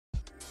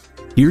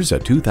Here's a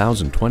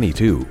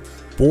 2022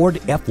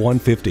 Ford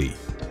F-150.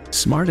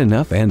 Smart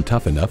enough and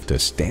tough enough to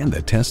stand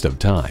the test of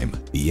time,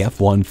 the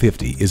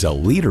F-150 is a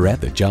leader at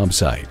the job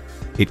site.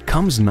 It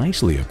comes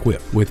nicely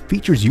equipped with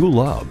features you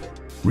love: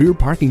 rear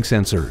parking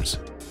sensors,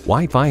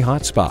 Wi-Fi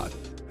hotspot,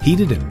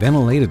 heated and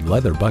ventilated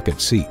leather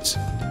bucket seats,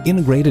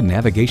 integrated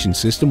navigation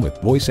system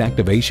with voice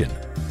activation,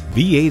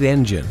 V8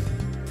 engine,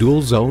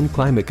 dual zone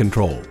climate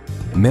control,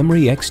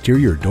 memory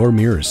exterior door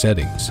mirror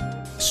settings,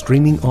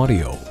 streaming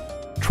audio,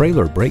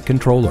 trailer brake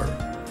controller,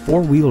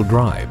 four-wheel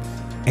drive,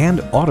 and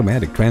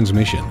automatic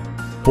transmission.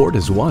 Ford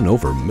has won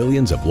over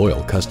millions of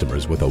loyal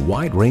customers with a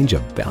wide range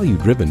of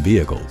value-driven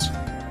vehicles.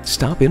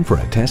 Stop in for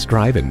a test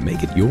drive and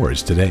make it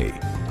yours today.